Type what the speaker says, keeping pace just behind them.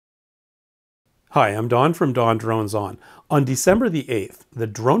Hi, I'm Don from DonDronesOn. On December the 8th, the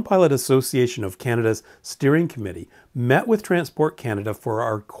Drone Pilot Association of Canada's Steering Committee met with Transport Canada for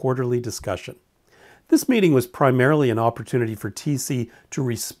our quarterly discussion. This meeting was primarily an opportunity for TC to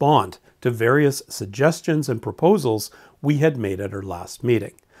respond to various suggestions and proposals we had made at our last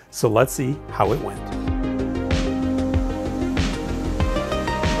meeting. So let's see how it went.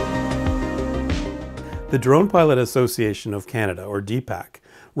 The Drone Pilot Association of Canada, or DPAC,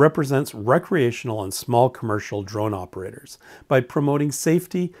 represents recreational and small commercial drone operators by promoting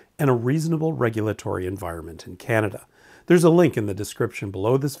safety and a reasonable regulatory environment in Canada. There's a link in the description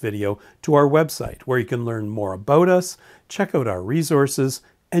below this video to our website where you can learn more about us, check out our resources,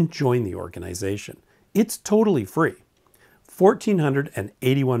 and join the organization. It's totally free.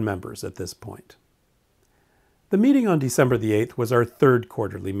 1,481 members at this point. The meeting on December the 8th was our third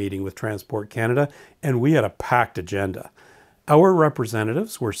quarterly meeting with Transport Canada, and we had a packed agenda. Our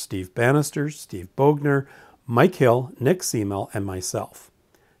representatives were Steve Bannister, Steve Bogner, Mike Hill, Nick Seamel, and myself.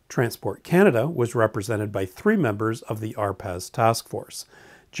 Transport Canada was represented by three members of the RPAS task force,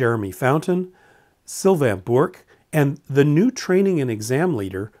 Jeremy Fountain, Sylvain Bourque, and the new training and exam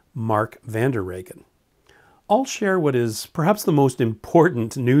leader, Mark Vanderregen. I'll share what is perhaps the most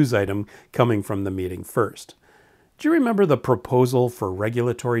important news item coming from the meeting first. Do you remember the proposal for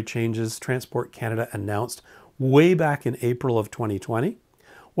regulatory changes Transport Canada announced way back in April of 2020?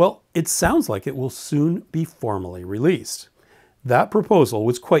 Well, it sounds like it will soon be formally released. That proposal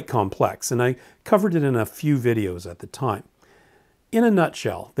was quite complex, and I covered it in a few videos at the time. In a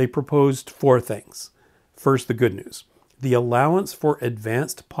nutshell, they proposed four things. First, the good news: the allowance for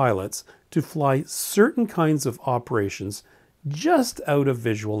advanced pilots to fly certain kinds of operations just out of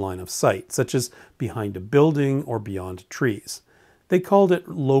visual line of sight, such as behind a building or beyond trees. They called it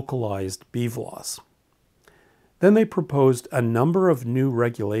localized BVLOS. Then they proposed a number of new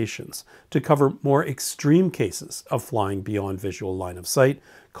regulations to cover more extreme cases of flying beyond visual line of sight,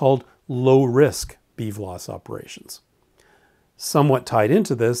 called low-risk BVLOS operations. Somewhat tied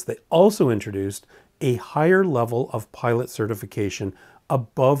into this, they also introduced a higher level of pilot certification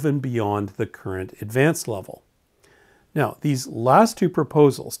above and beyond the current advanced level. Now, these last two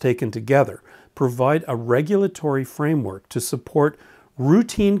proposals taken together provide a regulatory framework to support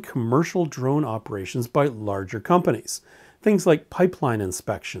routine commercial drone operations by larger companies, things like pipeline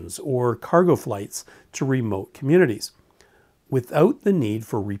inspections or cargo flights to remote communities, without the need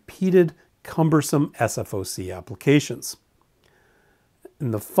for repeated, cumbersome SFOC applications.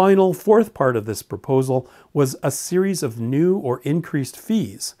 And the final fourth part of this proposal was a series of new or increased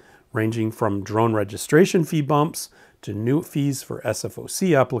fees, ranging from drone registration fee bumps to new fees for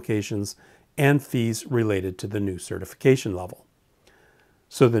SFOC applications and fees related to the new certification level.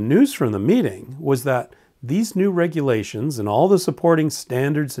 So the news from the meeting was that these new regulations and all the supporting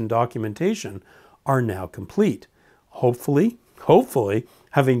standards and documentation are now complete, hopefully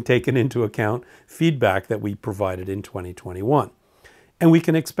having taken into account feedback that we provided in 2021. And we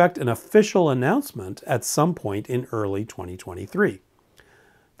can expect an official announcement at some point in early 2023.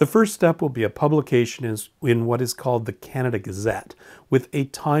 The first step will be a publication in what is called the Canada Gazette, with a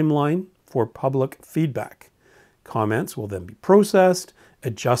timeline for public feedback. Comments will then be processed,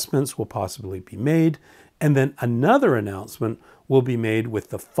 adjustments will possibly be made, and then another announcement will be made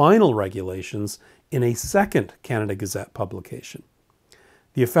with the final regulations in a second Canada Gazette publication.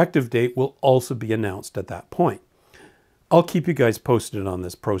 The effective date will also be announced at that point. I'll keep you guys posted on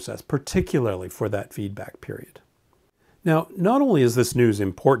this process, particularly for that feedback period. Now, not only is this news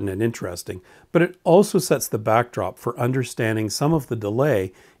important and interesting, but it also sets the backdrop for understanding some of the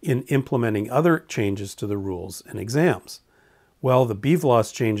delay in implementing other changes to the rules and exams. While the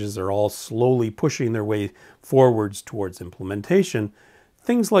BVLOS changes are all slowly pushing their way forwards towards implementation,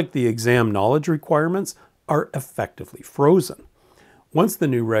 things like the exam knowledge requirements are effectively frozen. Once the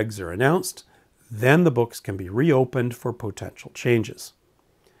new regs are announced, then the books can be reopened for potential changes.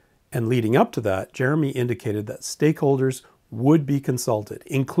 And leading up to that, Jeremy indicated that stakeholders would be consulted,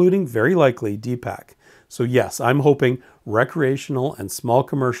 including very likely DPAC. So yes, I'm hoping recreational and small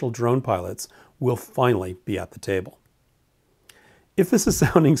commercial drone pilots will finally be at the table. If this is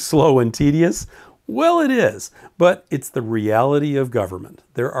sounding slow and tedious, well, it is, but it's the reality of government.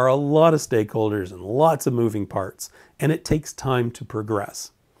 There are a lot of stakeholders and lots of moving parts, and it takes time to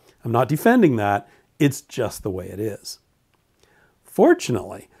progress. I'm not defending that, it's just the way it is.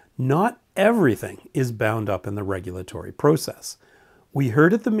 Fortunately, not everything is bound up in the regulatory process. We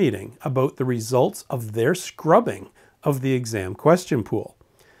heard at the meeting about the results of their scrubbing of the exam question pool.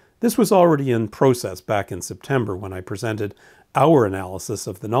 This was already in process back in September when I presented our analysis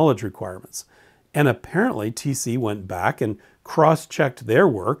of the knowledge requirements. And apparently TC went back and cross-checked their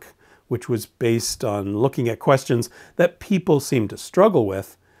work which was based on looking at questions that people seemed to struggle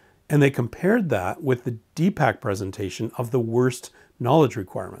with, and they compared that with the DPAC presentation of the worst knowledge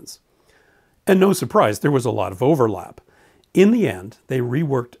requirements. And no surprise, there was a lot of overlap. In the end, they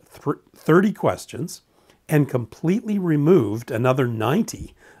reworked 30 questions and completely removed another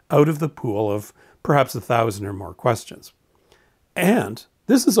 90 out of the pool of perhaps 1,000 or more questions. And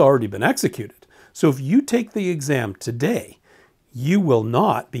this has already been executed. So if you take the exam today, you will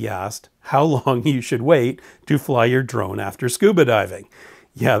not be asked how long you should wait to fly your drone after scuba diving.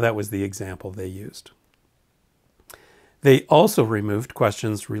 Yeah, that was the example they used. They also removed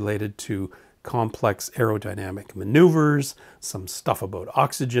questions related to complex aerodynamic maneuvers, some stuff about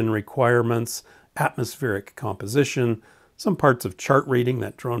oxygen requirements, atmospheric composition, some parts of chart reading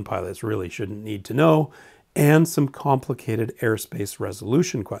that drone pilots really shouldn't need to know, and some complicated airspace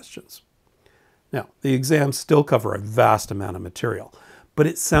resolution questions. Now, the exams still cover a vast amount of material, but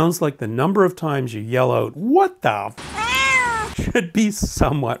it sounds like the number of times you yell out, "What the f-" should be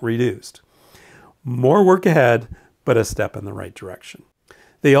somewhat reduced. More work ahead, but a step in the right direction.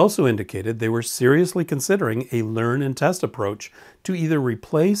 They also indicated they were seriously considering a learn and test approach to either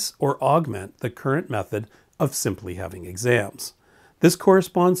replace or augment the current method of simply having exams. This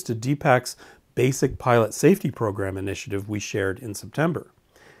corresponds to DPAC's Basic Pilot Safety Program initiative we shared in September.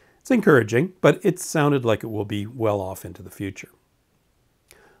 It's encouraging, but it sounded like it will be well off into the future.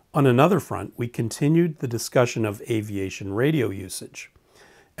 On another front, we continued the discussion of aviation radio usage.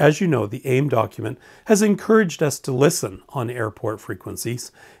 As you know, the AIM document has encouraged us to listen on airport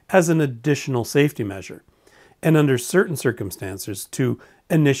frequencies as an additional safety measure, and under certain circumstances to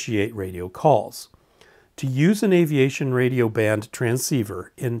initiate radio calls. To use an aviation radio band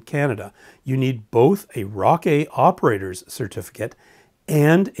transceiver in Canada, you need both a Rock A operator's certificate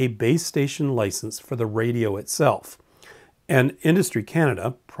and a base station license for the radio itself. And Industry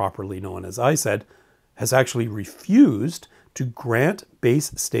Canada, properly known as ISED, has actually refused to grant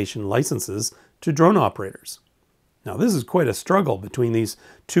base station licenses to drone operators. Now, this is quite a struggle between these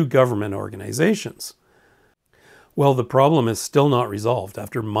two government organizations. Well, the problem is still not resolved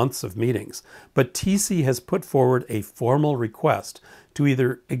after months of meetings, but TC has put forward a formal request to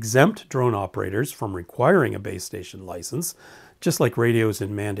either exempt drone operators from requiring a base station license, just like radios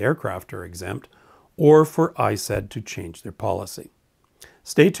in manned aircraft are exempt, or for ISED to change their policy.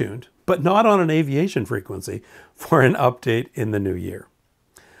 Stay tuned, but not on an aviation frequency, for an update in the new year.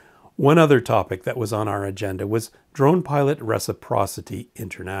 One other topic that was on our agenda was drone pilot reciprocity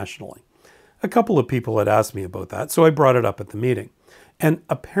internationally. A couple of people had asked me about that, so I brought it up at the meeting. And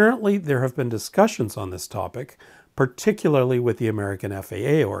apparently there have been discussions on this topic, particularly with the American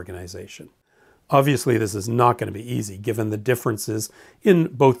FAA organization. Obviously, this is not going to be easy given the differences in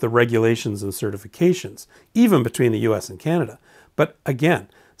both the regulations and certifications, even between the US and Canada. But again,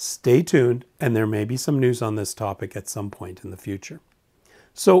 stay tuned, and there may be some news on this topic at some point in the future.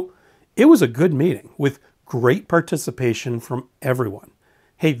 So it was a good meeting with great participation from everyone.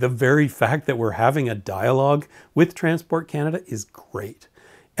 Hey, the very fact that we're having a dialogue with Transport Canada is great,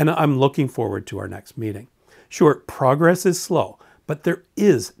 and I'm looking forward to our next meeting. Sure, progress is slow, but there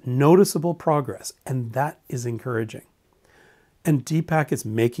is noticeable progress, and that is encouraging. And DPAC is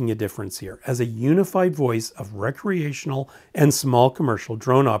making a difference here as a unified voice of recreational and small commercial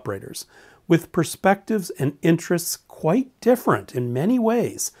drone operators, with perspectives and interests quite different in many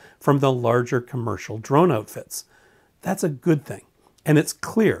ways from the larger commercial drone outfits. That's a good thing. And it's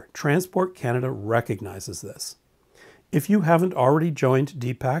clear Transport Canada recognizes this. If you haven't already joined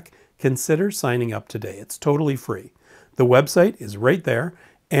DPAC, consider signing up today. It's totally free. The website is right there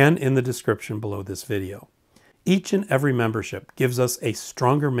and in the description below this video. Each and every membership gives us a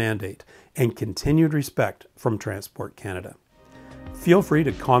stronger mandate and continued respect from Transport Canada. Feel free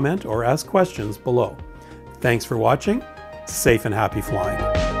to comment or ask questions below. Thanks for watching. Safe and happy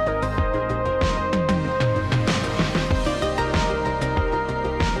flying.